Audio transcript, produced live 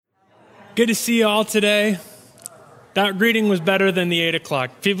Good to see you all today. That greeting was better than the 8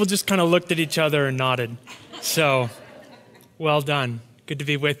 o'clock. People just kind of looked at each other and nodded. So, well done. Good to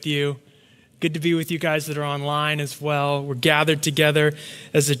be with you. Good to be with you guys that are online as well. We're gathered together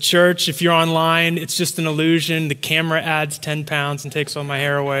as a church. If you're online, it's just an illusion. The camera adds 10 pounds and takes all my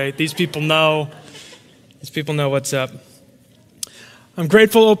hair away. These people know what's up. I'm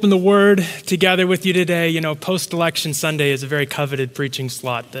grateful to open the Word together with you today. You know, post-election Sunday is a very coveted preaching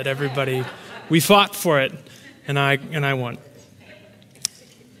slot that we fought for it, and I won.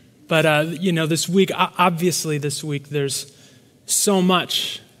 But, this week, there's so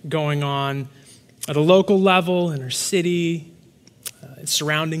much going on at a local level in our city,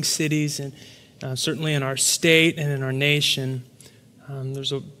 surrounding cities, and certainly in our state and in our nation.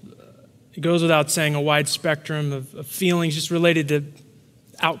 It goes without saying, a wide spectrum of feelings just related to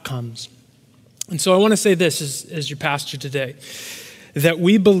outcomes. And so I want to say this as your pastor today, that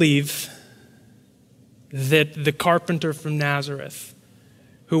we believe that the carpenter from Nazareth,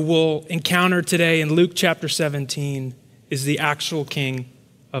 who we'll encounter today in Luke chapter 17, is the actual king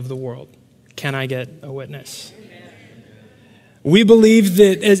of the world. Can I get a witness? We believe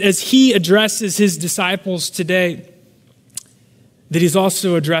that as he addresses his disciples today, that he's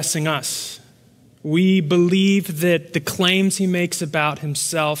also addressing us. We believe that the claims he makes about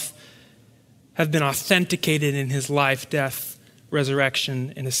himself have been authenticated in his life, death,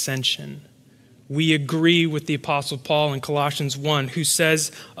 resurrection, and ascension. We agree with the Apostle Paul in Colossians 1, who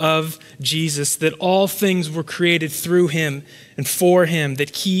says of Jesus that all things were created through him and for him,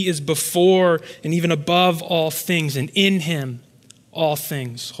 that he is before and even above all things, and in him all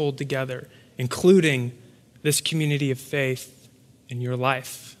things hold together, including this community of faith in your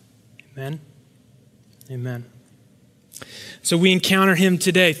life. Amen? Amen. So we encounter him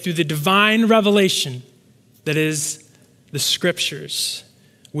today through the divine revelation that is the Scriptures.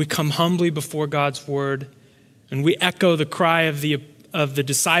 We come humbly before God's word, and we echo the cry of the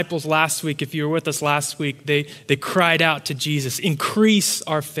disciples last week. If you were with us last week, they cried out to Jesus, increase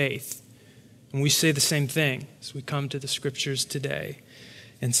our faith. And we say the same thing as we come to the Scriptures today.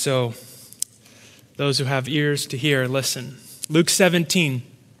 And so those who have ears to hear, listen. Luke 17,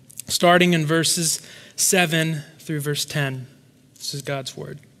 starting in verses 7 through verse 10. This is God's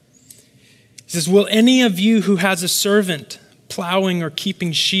word. He says, will any of you who has a servant plowing or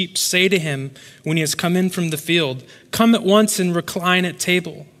keeping sheep say to him when he has come in from the field, come at once and recline at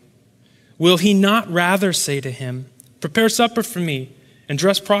table? Will he not rather say to him, prepare supper for me and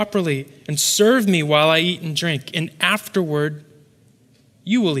dress properly and serve me while I eat and drink, and afterward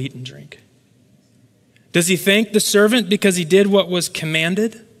you will eat and drink? Does he thank the servant because he did what was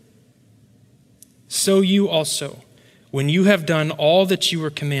commanded? So you also, when you have done all that you were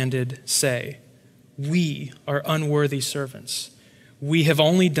commanded, say, we are unworthy servants. We have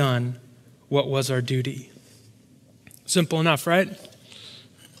only done what was our duty. Simple enough, right?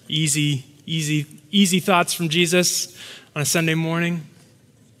 Easy thoughts from Jesus on a Sunday morning.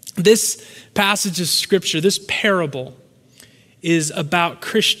 This passage of Scripture, this parable, is about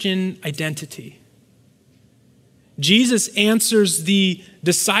Christian identity. Jesus answers the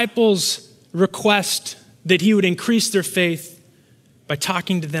disciples' request that he would increase their faith by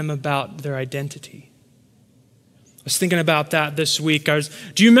talking to them about their identity. I was thinking about that this week.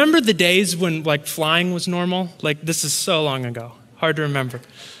 Do you remember the days when flying was normal? This is so long ago, hard to remember.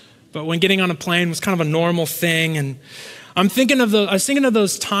 But when getting on a plane was kind of a normal thing, and I was thinking of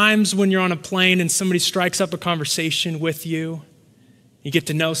those times when you're on a plane and somebody strikes up a conversation with you. You get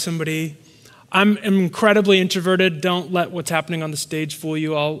to know somebody. I'm incredibly introverted. Don't let what's happening on the stage fool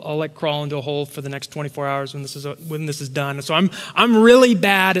you. I'll crawl into a hole for the next 24 hours when this is done. So I'm really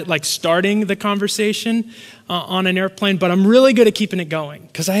bad at starting the conversation on an airplane, but I'm really good at keeping it going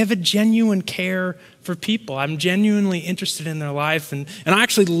because I have a genuine care for people. I'm genuinely interested in their life, and I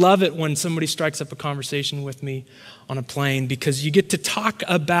actually love it when somebody strikes up a conversation with me on a plane because you get to talk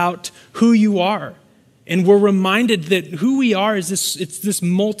about who you are. And we're reminded that who we are is it's this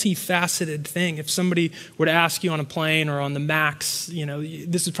multifaceted thing. If somebody were to ask you on a plane or on the MAX,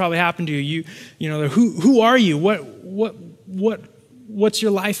 this would probably happen to you. Who are you? What's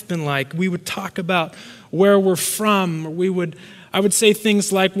your life been like? We would talk about where we're from. I would say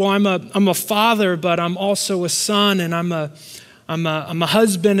things like, well, I'm a father, but I'm also a son, and I'm a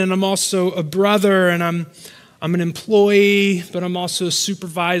husband, and I'm also a brother, and I'm an employee, but I'm also a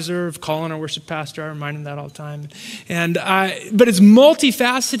supervisor of Colin, our worship pastor. I remind him that all the time. But it's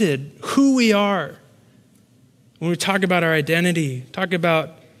multifaceted, who we are. When we talk about our identity, talk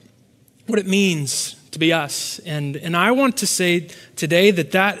about what it means to be us. And I want to say today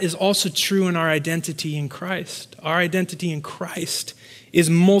that is also true in our identity in Christ. Our identity in Christ is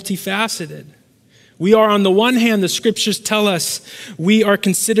multifaceted. We are, on the one hand, the scriptures tell us we are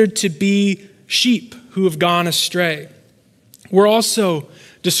considered to be sheep who have gone astray. We're also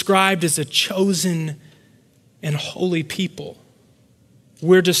described as a chosen and holy people.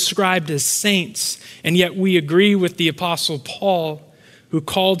 We're described as saints, and yet we agree with the Apostle Paul, who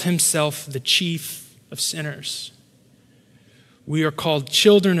called himself the chief of sinners. We are called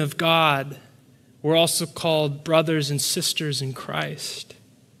children of God. We're also called brothers and sisters in Christ.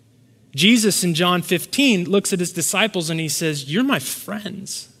 Jesus in John 15 looks at his disciples and he says, "You're my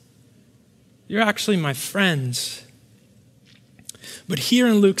friends. You're actually my friends." But here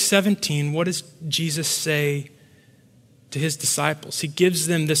in Luke 17, what does Jesus say to his disciples? He gives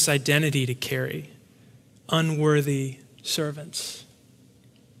them this identity to carry: unworthy servants.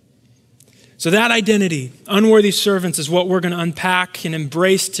 So that identity, unworthy servants, is what we're going to unpack and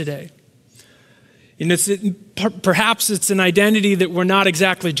embrace today. And perhaps it's an identity that we're not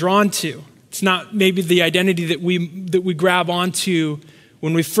exactly drawn to. It's not maybe the identity that we grab onto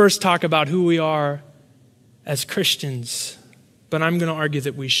when we first talk about who we are as Christians. But I'm going to argue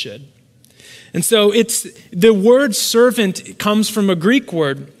that we should. And so the word servant comes from a Greek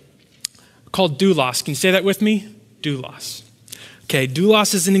word called doulos. Can you say that with me? Doulos. Okay,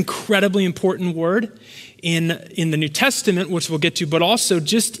 doulos is an incredibly important word in the New Testament, which we'll get to, but also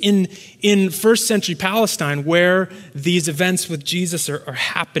just in first century Palestine, where these events with Jesus are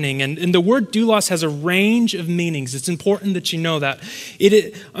happening. And the word doulos has a range of meanings. It's important that you know that.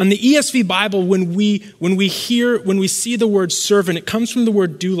 On the ESV Bible, when we see the word servant, it comes from the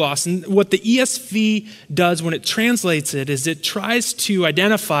word doulos. And what the ESV does when it translates it is it tries to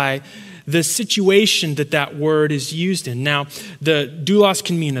identify the situation that word is used in. Now, the doulos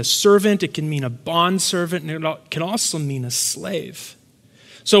can mean a servant, it can mean a bond servant, and it can also mean a slave.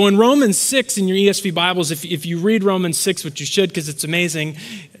 So in Romans 6 in your ESV Bibles, if you read Romans 6, which you should because it's amazing,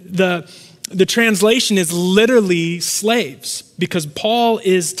 the translation is literally slaves, because Paul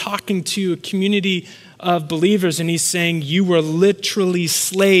is talking to a community of believers and he's saying you were literally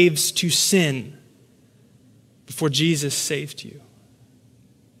slaves to sin before Jesus saved you.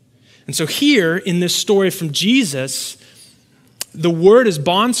 And so here in this story from Jesus, the word is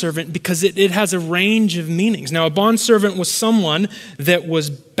bondservant because it has a range of meanings. Now, a bondservant was someone that was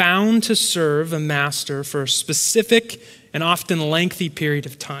bound to serve a master for a specific and often lengthy period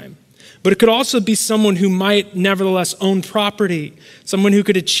of time. But it could also be someone who might nevertheless own property, someone who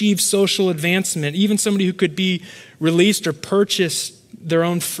could achieve social advancement, even somebody who could be released or purchase their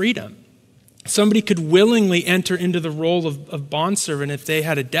own freedom. Somebody could willingly enter into the role of bondservant if they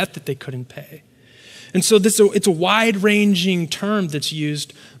had a debt that they couldn't pay. And so it's a wide-ranging term that's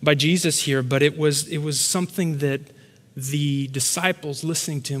used by Jesus here, but it was something that the disciples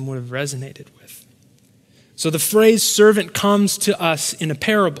listening to him would have resonated with. So the phrase servant comes to us in a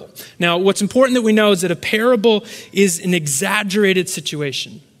parable. Now, what's important that we know is that a parable is an exaggerated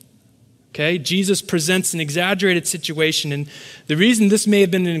situation. Okay, Jesus presents an exaggerated situation, and the reason this may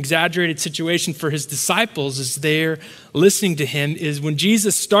have been an exaggerated situation for his disciples as they're listening to him is when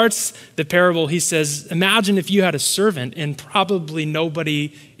Jesus starts the parable, he says, imagine if you had a servant, and probably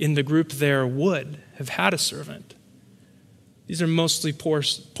nobody in the group there would have had a servant. These are mostly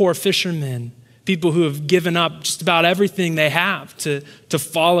poor fishermen, people who have given up just about everything they have to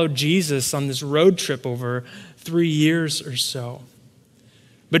follow Jesus on this road trip over 3 years or so.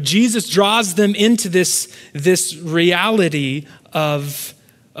 But Jesus draws them into this reality of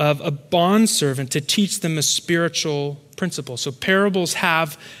a bondservant to teach them a spiritual principle. So parables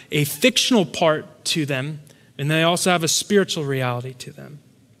have a fictional part to them, and they also have a spiritual reality to them.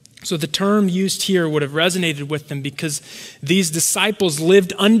 So the term used here would have resonated with them because these disciples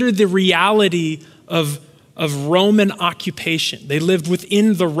lived under the reality of Roman occupation. They lived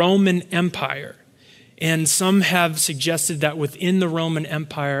within the Roman Empire. And some have suggested that within the Roman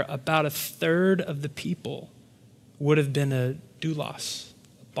Empire, about a third of the people would have been a doulos,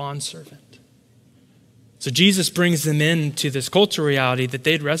 a bondservant. So Jesus brings them into this cultural reality that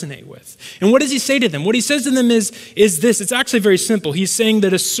they'd resonate with. And what does he say to them? What he says to them is this. It's actually very simple. He's saying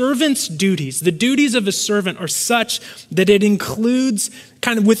that a servant's duties, the duties of a servant, are such that it includes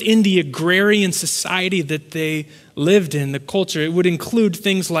kind of within the agrarian society that they lived in, the culture. It would include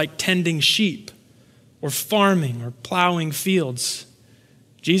things like tending sheep, or farming, or plowing fields.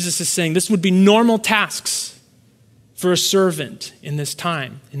 Jesus is saying this would be normal tasks for a servant in this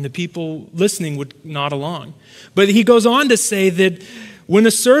time, and the people listening would nod along. But he goes on to say that when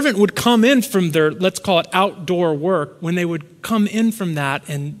a servant would come in from their, let's call it outdoor work, when they would come in from that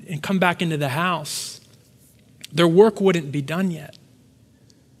and come back into the house, their work wouldn't be done yet.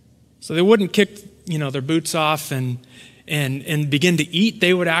 So they wouldn't kick, their boots off and and begin to eat,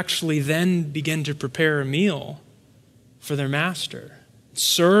 they would actually then begin to prepare a meal for their master,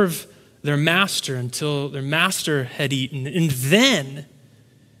 serve their master until their master had eaten, and then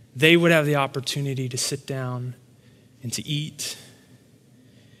they would have the opportunity to sit down and to eat.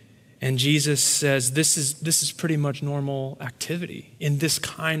 And Jesus says this is pretty much normal activity in this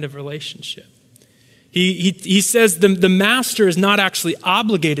kind of relationship. He says the master is not actually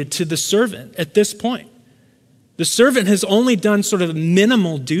obligated to the servant at this point. The servant has only done sort of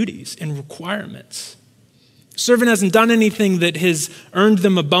minimal duties and requirements. The servant hasn't done anything that has earned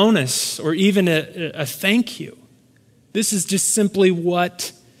them a bonus or even a thank you. This is just simply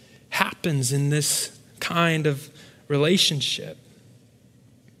what happens in this kind of relationship.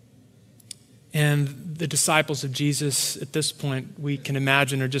 And the disciples of Jesus at this point, we can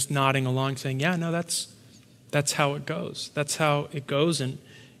imagine, are just nodding along saying, yeah, no, that's how it goes. That's how it goes in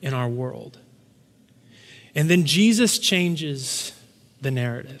our world. And then Jesus changes the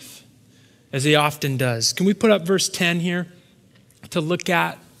narrative, as he often does. Can we put up verse 10 here to look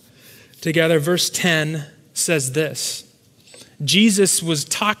at together? Verse 10 says this. Jesus was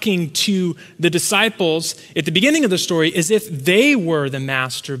talking to the disciples at the beginning of the story as if they were the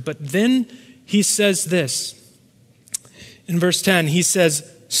master, but then he says this. In verse 10, he says,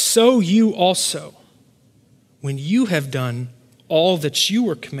 "So you also, when you have done all that you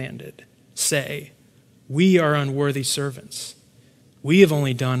were commanded, say, 'We are unworthy servants. We have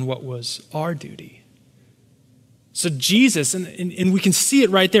only done what was our duty.'" So Jesus, and we can see it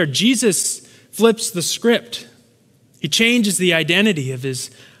right there, Jesus flips the script. He changes the identity of his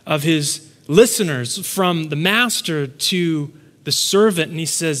listeners from the master to the servant, and he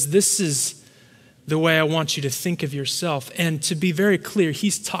says, this is the way I want you to think of yourself. And to be very clear,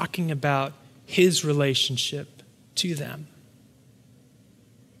 he's talking about his relationship to them.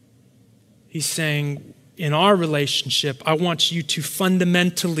 He's saying, in our relationship, I want you to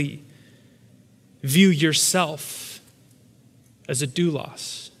fundamentally view yourself as a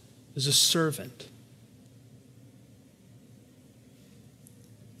doulos, as a servant.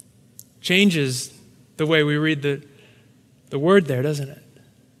 Changes the way we read the word there, doesn't it?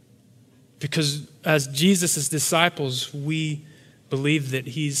 Because as Jesus' disciples, we believe that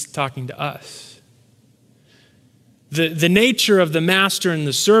he's talking to us. The nature of the master and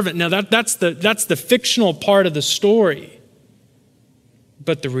the servant, now that's the fictional part of the story.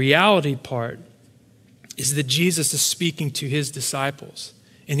 But the reality part is that Jesus is speaking to his disciples,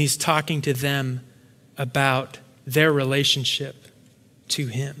 and he's talking to them about their relationship to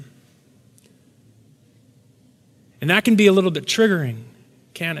him. And that can be a little bit triggering,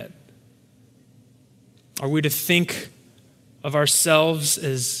 can't it? Are we to think of ourselves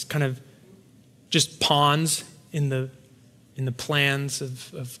as kind of just pawns in the plans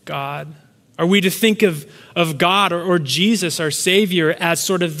of God? Are we to think of God or Jesus, our Savior, as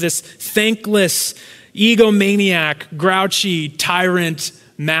sort of this thankless, egomaniac, grouchy, tyrant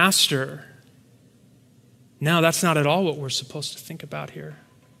master? No, that's not at all what we're supposed to think about here.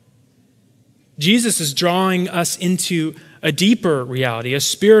 Jesus is drawing us into a deeper reality, a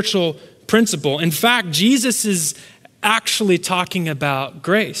spiritual principle. In fact, Jesus is actually talking about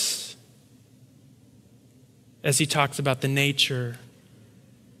grace as he talks about the nature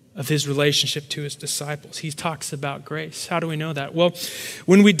of his relationship to his disciples. He talks about grace. How do we know that? Well,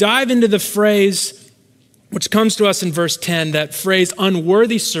 when we dive into the phrase, which comes to us in verse 10, that phrase,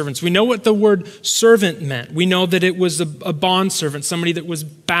 unworthy servants, we know what the word servant meant. We know that it was a bondservant, somebody that was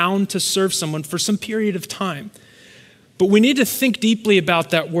bound to serve someone for some period of time. But we need to think deeply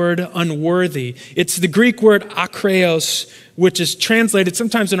about that word unworthy. It's the Greek word akreos, which is translated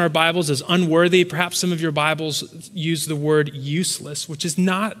sometimes in our Bibles as unworthy. Perhaps some of your Bibles use the word useless, which is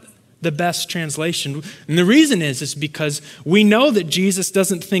not the best translation. And the reason is because we know that Jesus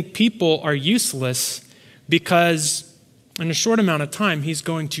doesn't think people are useless because in a short amount of time, he's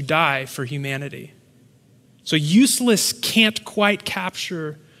going to die for humanity. So useless can't quite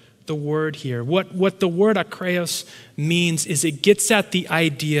capture the word here. What the word akreos means is it gets at the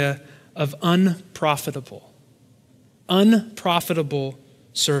idea of unprofitable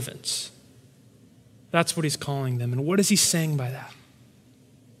servants. That's what he's calling them. And what is he saying by that?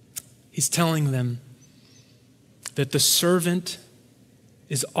 He's telling them that the servant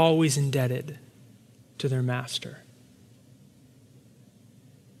is always indebted to their master.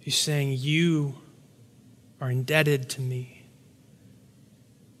 He's saying, you are indebted to me.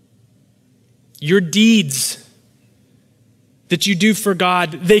 Your deeds that you do for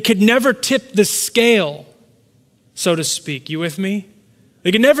God, they could never tip the scale, so to speak. You with me?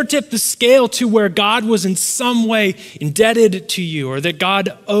 They could never tip the scale to where God was in some way indebted to you or that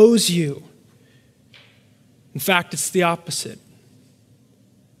God owes you. In fact, it's the opposite.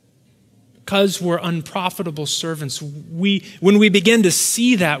 Because we're unprofitable servants, when we begin to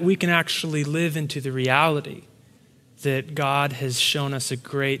see that, we can actually live into the reality that God has shown us a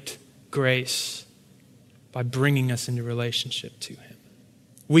great grace by bringing us into relationship to him.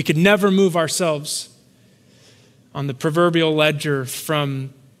 We could never move ourselves on the proverbial ledger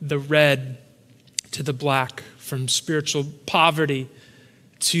from the red to the black, from spiritual poverty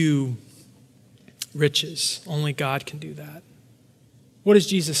to riches. Only God can do that. What is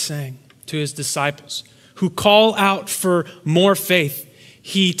Jesus saying to his disciples who call out for more faith?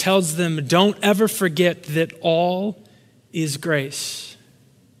 He tells them, don't ever forget that all is grace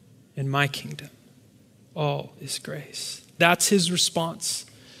in my kingdom. All is grace. That's his response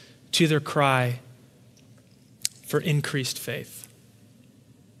to their cry for increased faith.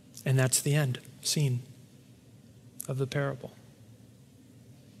 And that's the end scene of the parable.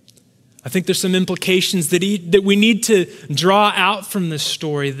 I think there's some implications that we need to draw out from this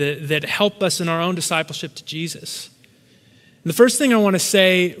story that help us in our own discipleship to Jesus. And the first thing I want to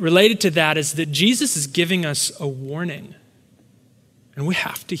say related to that is that Jesus is giving us a warning. And we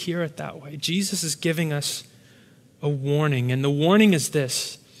have to hear it that way. Jesus is giving us a warning. And the warning is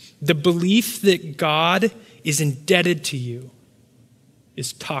this: the belief that God is indebted to you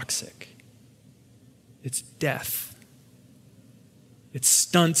is toxic. It's death. It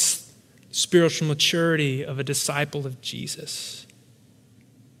stunts spiritual maturity of a disciple of Jesus.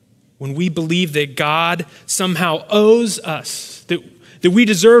 When we believe that God somehow owes us, that we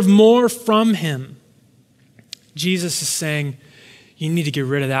deserve more from him, Jesus is saying, you need to get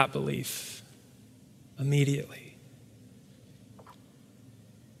rid of that belief immediately.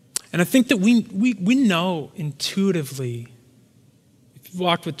 And I think that we know intuitively, if you've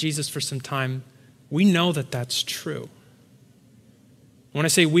walked with Jesus for some time, we know that that's true. When I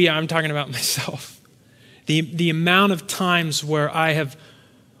say we, I'm talking about myself. The amount of times where I have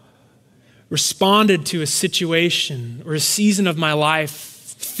responded to a situation or a season of my life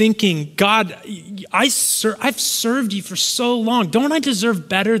thinking, God, I've served you for so long. Don't I deserve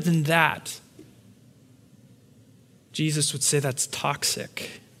better than that? Jesus would say that's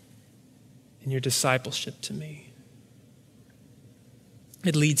toxic in your discipleship to me.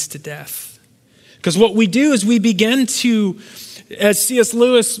 It leads to death. Because what we do is we begin to, as C.S.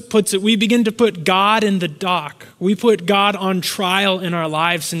 Lewis puts it, we begin to put God in the dock. We put God on trial in our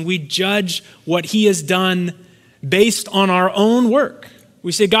lives, and we judge what he has done based on our own work.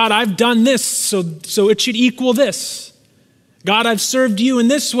 We say, God, I've done this, so it should equal this. God, I've served you in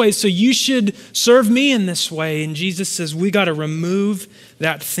this way, so you should serve me in this way. And Jesus says, we got to remove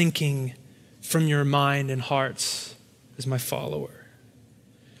that thinking from your mind and hearts as my follower.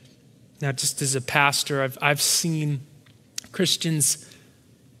 Now, just as a pastor, I've seen Christians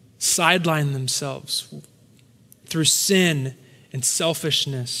sideline themselves through sin and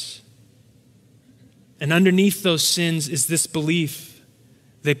selfishness. And underneath those sins is this belief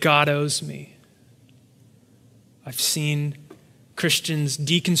that God owes me. I've seen Christians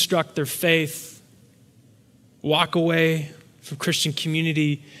deconstruct their faith, walk away from Christian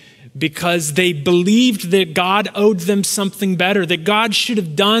community because they believed that God owed them something better, that God should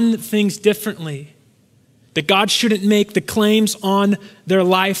have done things differently, that God shouldn't make the claims on their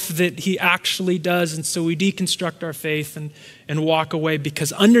life that he actually does. And so we deconstruct our faith and walk away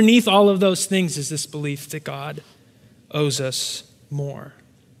because underneath all of those things is this belief that God owes us more.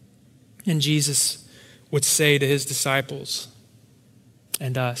 And Jesus would say to his disciples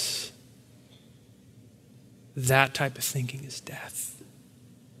and us, that type of thinking is death.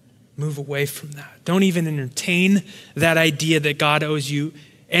 Move away from that. Don't even entertain that idea that God owes you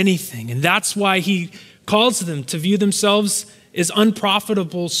anything. And that's why he calls them to view themselves as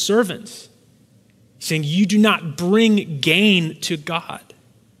unprofitable servants. He's saying, you do not bring gain to God.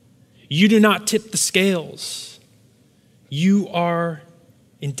 You do not tip the scales. You are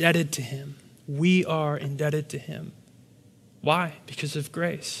indebted to him. We are indebted to him. Why? Because of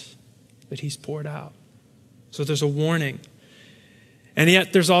grace that he's poured out. So there's a warning. And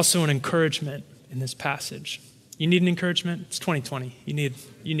yet there's also an encouragement in this passage. You need an encouragement? It's 2020. You need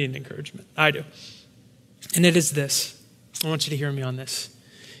an encouragement. I do. And it is this. I want you to hear me on this.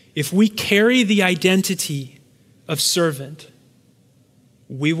 If we carry the identity of servant,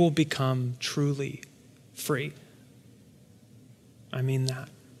 we will become truly free. I mean that.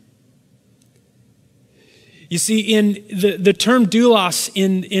 You see, in the term doulos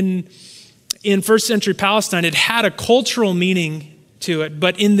in first century Palestine, it had a cultural meaning to it,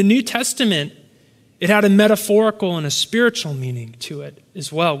 but in the New Testament, it had a metaphorical and a spiritual meaning to it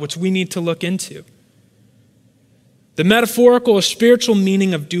as well, which we need to look into. The metaphorical or spiritual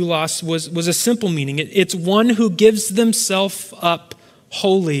meaning of doulos was a simple meaning. It's one who gives themselves up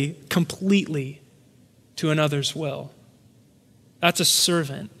wholly, completely to another's will. That's a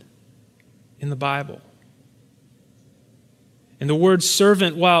servant in the Bible. And the word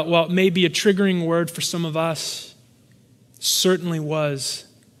servant, while it may be a triggering word for some of us, certainly was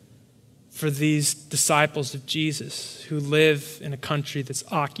for these disciples of Jesus who live in a country that's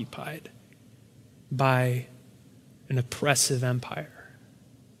occupied by an oppressive empire.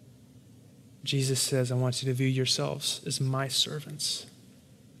 Jesus says, I want you to view yourselves as my servants.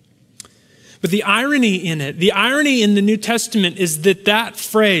 But the irony in the New Testament is that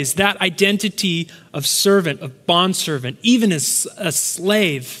phrase, that identity of servant, of bondservant, even as a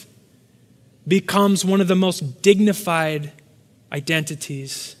slave, becomes one of the most dignified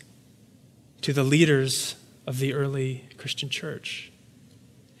identities to the leaders of the early Christian church.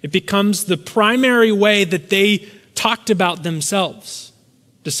 It becomes the primary way that they talked about themselves.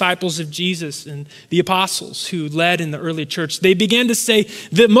 Disciples of Jesus and the apostles who led in the early church, they began to say,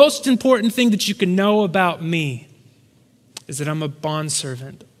 the most important thing that you can know about me is that I'm a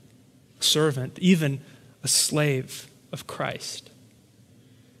bondservant, servant, even a slave of Christ.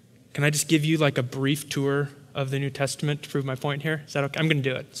 Can I just give you like a brief tour of the New Testament to prove my point here? Is that okay? I'm going to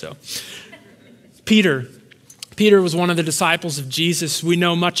do it. So, Peter was one of the disciples of Jesus. We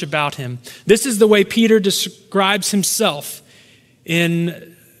know much about him. This is the way Peter describes himself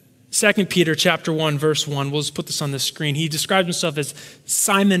in 2 Peter chapter 1, verse 1. We'll just put this on the screen. He describes himself as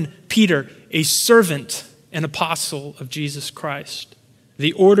Simon Peter, a servant and apostle of Jesus Christ.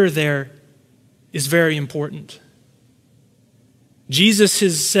 The order there is very important. Jesus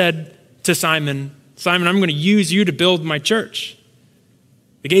has said to Simon, I'm going to use you to build my church.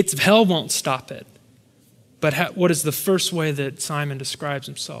 The gates of hell won't stop it. But what is the first way that Simon describes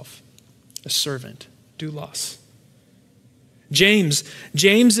himself? A servant, doulos. James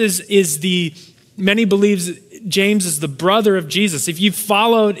is many believes James is the brother of Jesus. If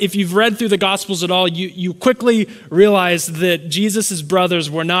you've read through the Gospels at all, you quickly realize that Jesus'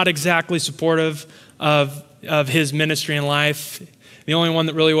 brothers were not exactly supportive of his ministry and life. The only one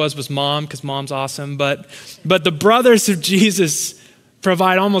that really was Mom, because Mom's awesome. But the brothers of Jesus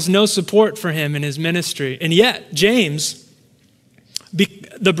provide almost no support for him in his ministry. And yet, James,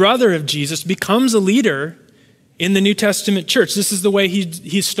 the brother of Jesus, becomes a leader in the New Testament church. This is the way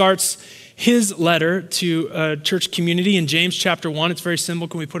he starts his letter to a church community in James chapter 1. It's very simple.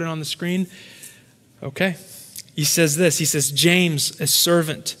 Can we put it on the screen? Okay. He says this. He says, James, a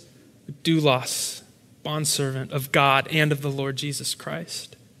servant, doulos, bondservant of God and of the Lord Jesus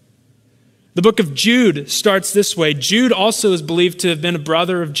Christ. The book of Jude starts this way. Jude also is believed to have been a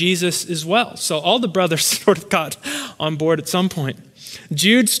brother of Jesus as well. So all the brothers sort of got on board at some point.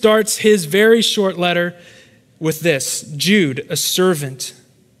 Jude starts his very short letter with this: Jude, a servant,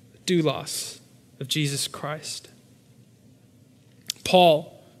 doulos of Jesus Christ. Paul,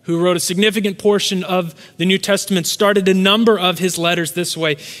 who wrote a significant portion of the New Testament, started a number of his letters this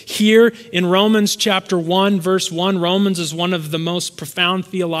way. Here in Romans chapter 1, verse 1, Romans is one of the most profound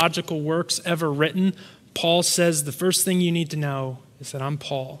theological works ever written. Paul says the first thing you need to know is that I'm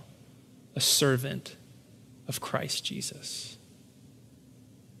Paul, a servant of Christ Jesus.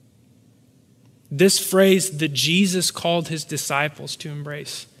 This phrase that Jesus called his disciples to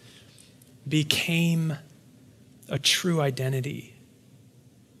embrace became a true identity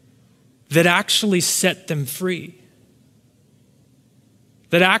that actually set them free,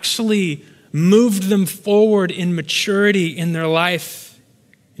 that actually moved them forward in maturity in their life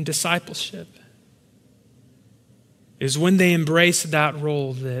in discipleship. It is when they embraced that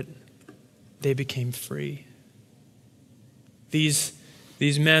role that they became free. These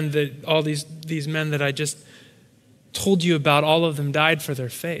men that I just told you about, all of them died for their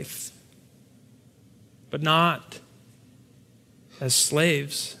faith, but not as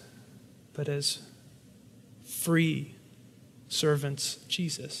slaves, but as free servants of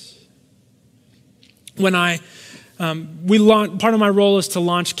Jesus. When part of my role is to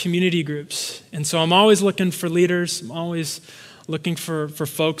launch community groups, and so I'm always looking for leaders. I'm always looking for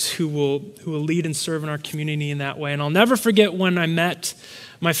folks who will lead and serve in our community in that way. And I'll never forget when I met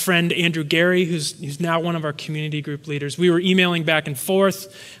my friend Andrew Gary, who's now one of our community group leaders. We were emailing back and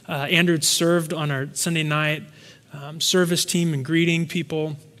forth. Andrew had served on our Sunday night service team and greeting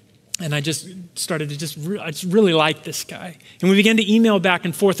people. And I just started to I just really liked this guy. And we began to email back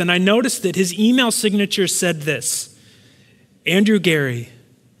and forth. And I noticed that his email signature said this: Andrew Gary,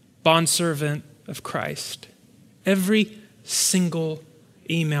 bondservant of Christ. Every single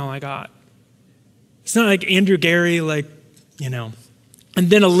email I got. It's not like Andrew Gary, and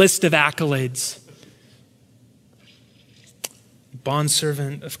then a list of accolades.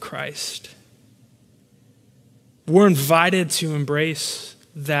 bondservant of Christ. We're invited to embrace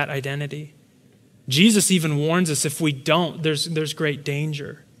that identity. Jesus even warns us if we don't, there's great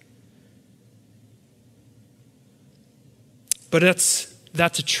danger. But that's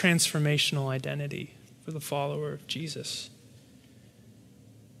a transformational identity for the follower of Jesus.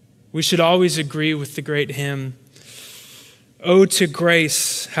 We should always agree with the great hymn, "Oh, to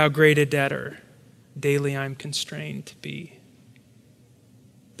grace, how great a debtor daily I'm constrained to be."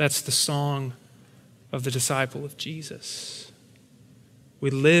 That's the song of the disciple of Jesus. We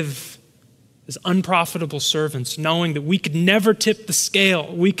live as unprofitable servants, knowing that we could never tip the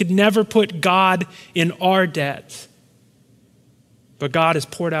scale. We could never put God in our debt. But God has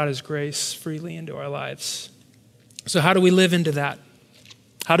poured out his grace freely into our lives. So how do we live into that?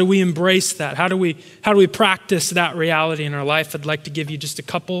 How do we embrace that? How do we practice that reality in our life? I'd like to give you just a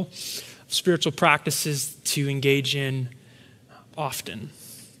couple of spiritual practices to engage in often.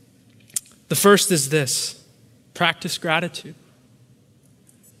 The first is this: practice gratitude.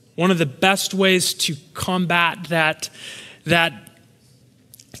 One of the best ways to combat that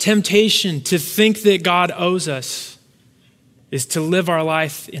temptation to think that God owes us is to live our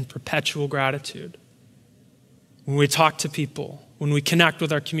life in perpetual gratitude. When we talk to people, when we connect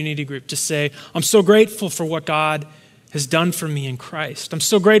with our community group, to say, I'm so grateful for what God has done for me in Christ. I'm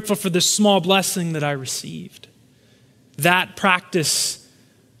so grateful for this small blessing that I received. That practice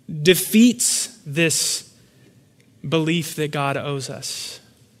defeats this belief that God owes us,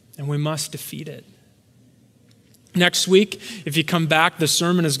 and we must defeat it. Next week, if you come back, the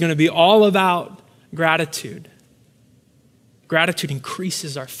sermon is going to be all about gratitude. Gratitude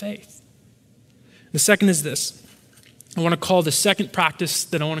increases our faith. The second is this. I want to call the second practice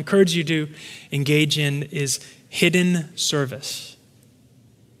that I want to encourage you to engage in is hidden service.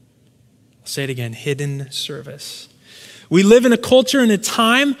 I'll say it again, hidden service. We live in a culture and a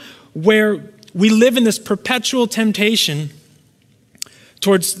time where we live in this perpetual temptation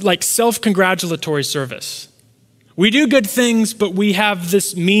towards like self-congratulatory service. We do good things, but we have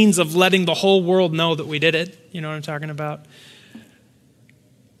this means of letting the whole world know that we did it. You know what I'm talking about?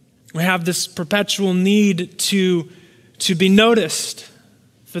 We have this perpetual need to be noticed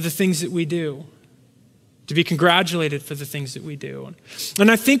for the things that we do, to be congratulated for the things that we do. And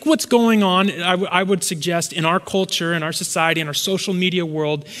I think what's going on, I would suggest, in our culture, in our society, in our social media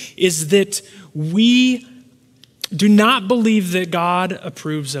world, is that we do not believe that God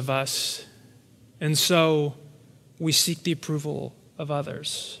approves of us, and so we seek the approval of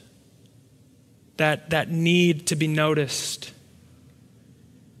others. That need to be noticed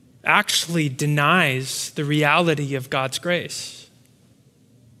actually denies the reality of God's grace.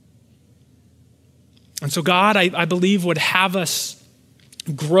 And so God, I believe, would have us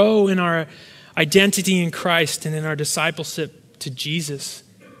grow in our identity in Christ and in our discipleship to Jesus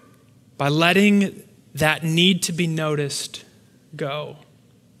by letting that need to be noticed go,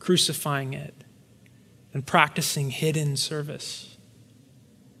 crucifying it, and practicing hidden service.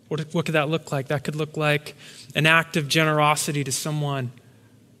 What could that look like? That could look like an act of generosity to someone,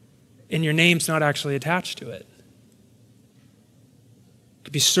 and your name's not actually attached to it. It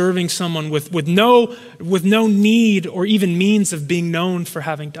could be serving someone with no need or even means of being known for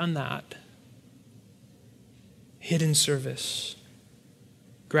having done that. Hidden service,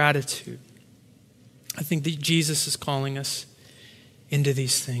 gratitude. I think that Jesus is calling us into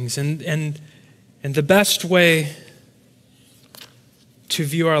these things. And the best way to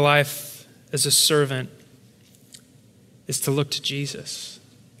view our life as a servant is to look to Jesus.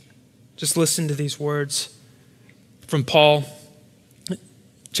 Just listen to these words from Paul,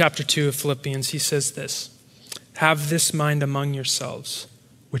 chapter 2 of Philippians. He says this: "Have this mind among yourselves,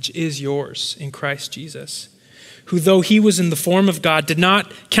 which is yours in Christ Jesus, who though he was in the form of God, did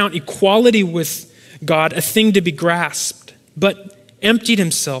not count equality with God a thing to be grasped, but emptied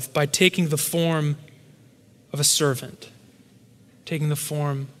himself by taking the form of a servant," taking the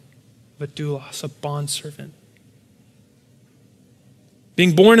form of a doulos, a bondservant.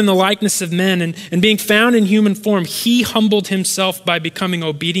 "Being born in the likeness of men and being found in human form, he humbled himself by becoming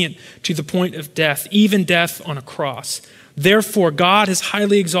obedient to the point of death, even death on a cross. Therefore, God has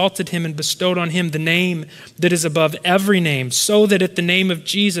highly exalted him and bestowed on him the name that is above every name, so that at the name of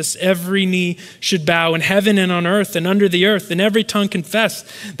Jesus every knee should bow in heaven and on earth and under the earth, and every tongue confess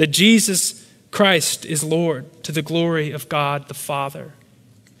that Jesus Christ is Lord, to the glory of God the Father."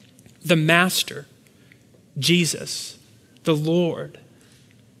 The Master, Jesus, the Lord,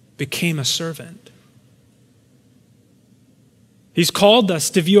 became a servant. He's called us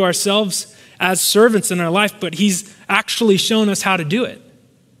to view ourselves as servants in our life, but he's actually shown us how to do it.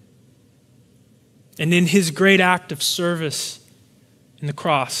 And in his great act of service, And the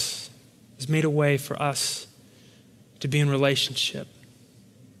cross has made a way for us to be in relationship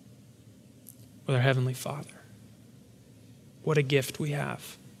with our Heavenly Father. What a gift we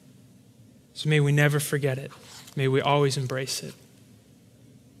have. So may we never forget it. May we always embrace it.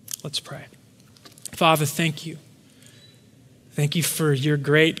 Let's pray. Father, thank you. Thank you for your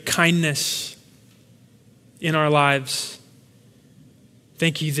great kindness in our lives.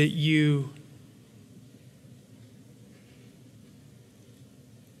 Thank you that you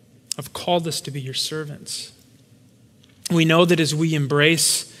have called us to be your servants. We know that as we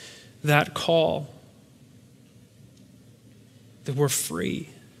embrace that call, that we're free.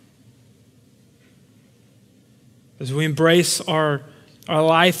 As we embrace our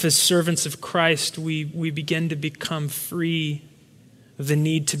life as servants of Christ, we begin to become free of the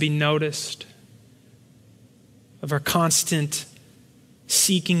need to be noticed, of our constant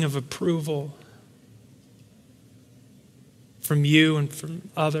seeking of approval from you and from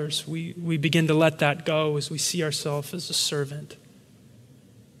others. We begin to let that go as we see ourselves as a servant,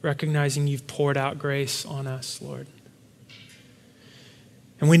 recognizing you've poured out grace on us, Lord.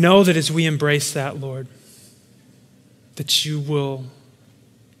 And we know that as we embrace that, Lord, that you will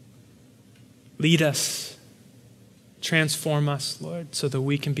lead us, transform us, Lord, so that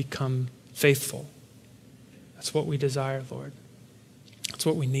we can become faithful. That's what we desire, Lord. That's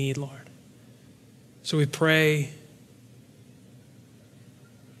what we need, Lord. So we pray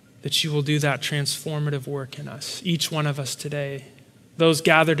that you will do that transformative work in us, each one of us today, those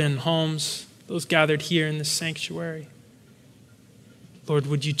gathered in homes, those gathered here in this sanctuary. Lord,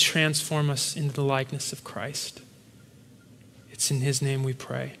 would you transform us into the likeness of Christ? It's in his name we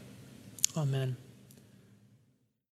pray. Amen.